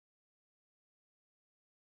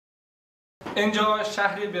اینجا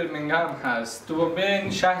شهر بیرمنگام هست،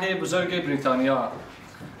 دومین شهر بزرگ بریتانیا.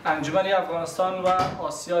 انجمن افغانستان و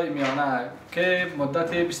آسیای میانه که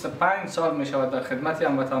مدت 25 سال می شود در خدمت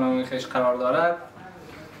هموطنان خویش قرار دارد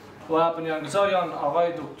و بنیانگذار آن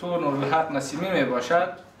آقای دکتر نسیمی می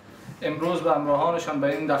باشد. امروز به همراهانشان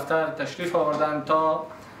به این دفتر تشریف آوردند تا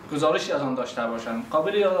گزارشی از آن داشته باشند.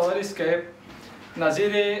 قابل یادآوری است که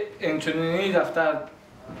نظیر اینچنینی دفتر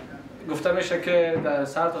گفته میشه که در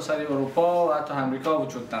سرتاسر اروپا و حتی امریکا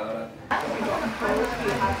وجود ندارد.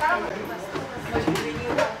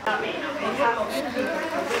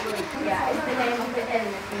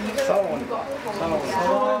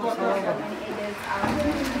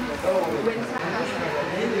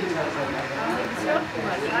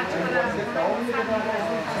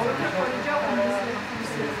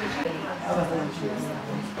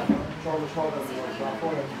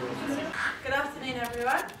 Good afternoon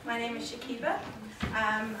everyone, my name is Shakiba.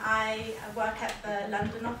 I work at the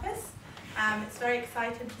London office. It's very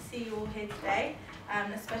exciting to see you all here today,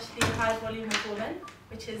 especially a high volume of women,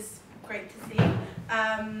 which is great to see.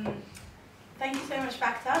 Thank you so much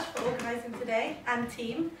Bactash for organising today and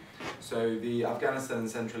team. So the Afghanistan and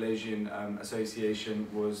Central Asian Association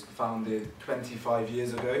was founded 25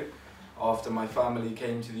 years ago after my family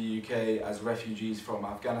came to the UK as refugees from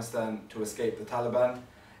Afghanistan to escape the Taliban.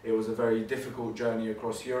 It was a very difficult journey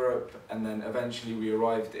across Europe, and then eventually we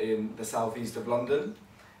arrived in the southeast of London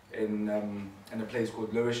in a place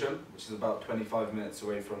called Lewisham, which is about 25 minutes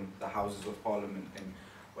away from the Houses of Parliament in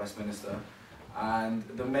Westminster. And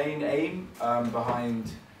the main aim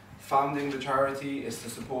behind founding the charity is to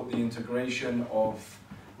support the integration of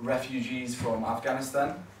refugees from Afghanistan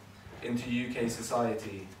into UK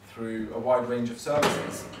society through a wide range of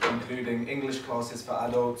services, including English classes for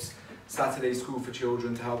adults, Saturday school for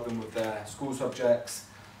children to help them with their school subjects,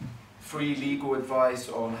 free legal advice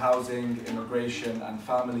on housing, immigration and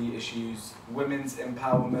family issues, women's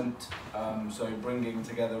empowerment, so bringing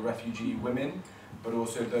together refugee women, but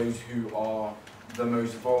also those who are the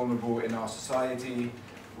most vulnerable in our society.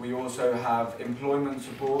 We also have employment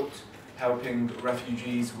support, helping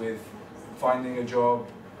refugees with finding a job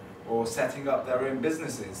or setting up their own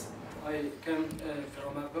businesses. I came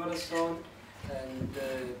from Afghanistan, and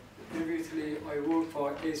previously I worked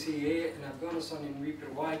for ACA in Afghanistan, and we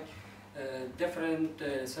provide different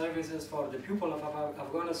services for the people of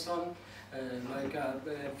Afghanistan, like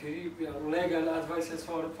free legal advices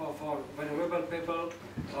for vulnerable people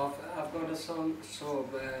of Afghanistan. So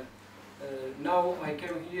now I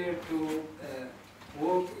came here to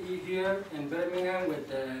work here in Birmingham with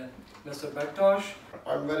Mr. Bactash.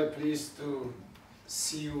 I'm very pleased to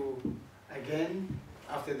see you again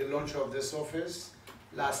after the launch of this office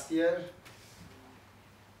last year.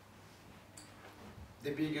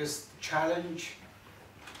 The biggest challenge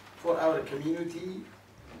for our community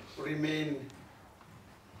remain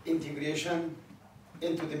integration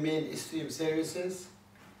into the mainstream services,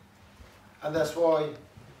 and that's why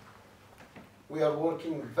we are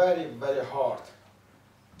working very, very hard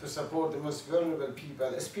to support the most vulnerable people,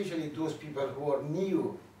 especially those people who are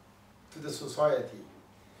new to the society,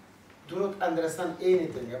 do not understand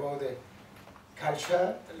anything about the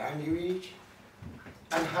culture, the language,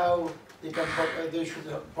 and how they should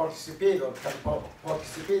participate or can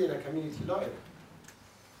participate in a community life.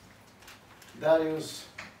 Darius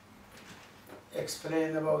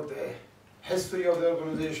explained about the history of the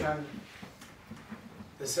organization,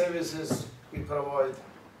 the services we provide,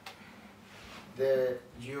 the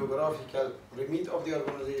geographical remit of the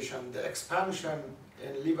organization, the expansion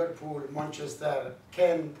in Liverpool, Manchester,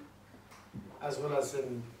 Kent, as well as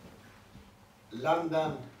in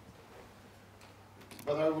London.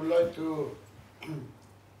 But I would like to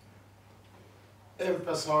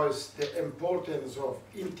emphasize the importance of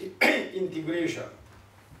integration.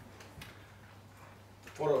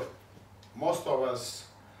 For most of us,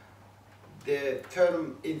 the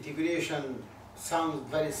term integration sounds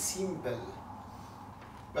very simple.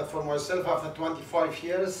 But for myself, after 25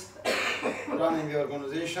 years running the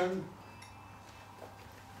organization,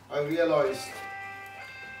 I realized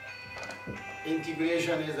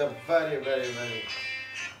integration is a very, very, very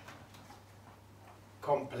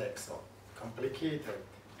complex or complicated.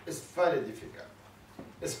 It's very difficult,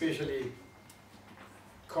 especially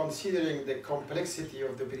considering the complexity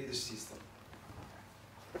of the British system.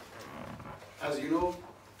 As you know,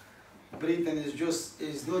 Britain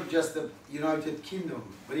is not just the United Kingdom.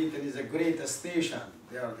 Britain is the greatest nation.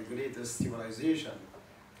 They are the greatest civilization.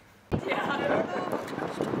 Yeah.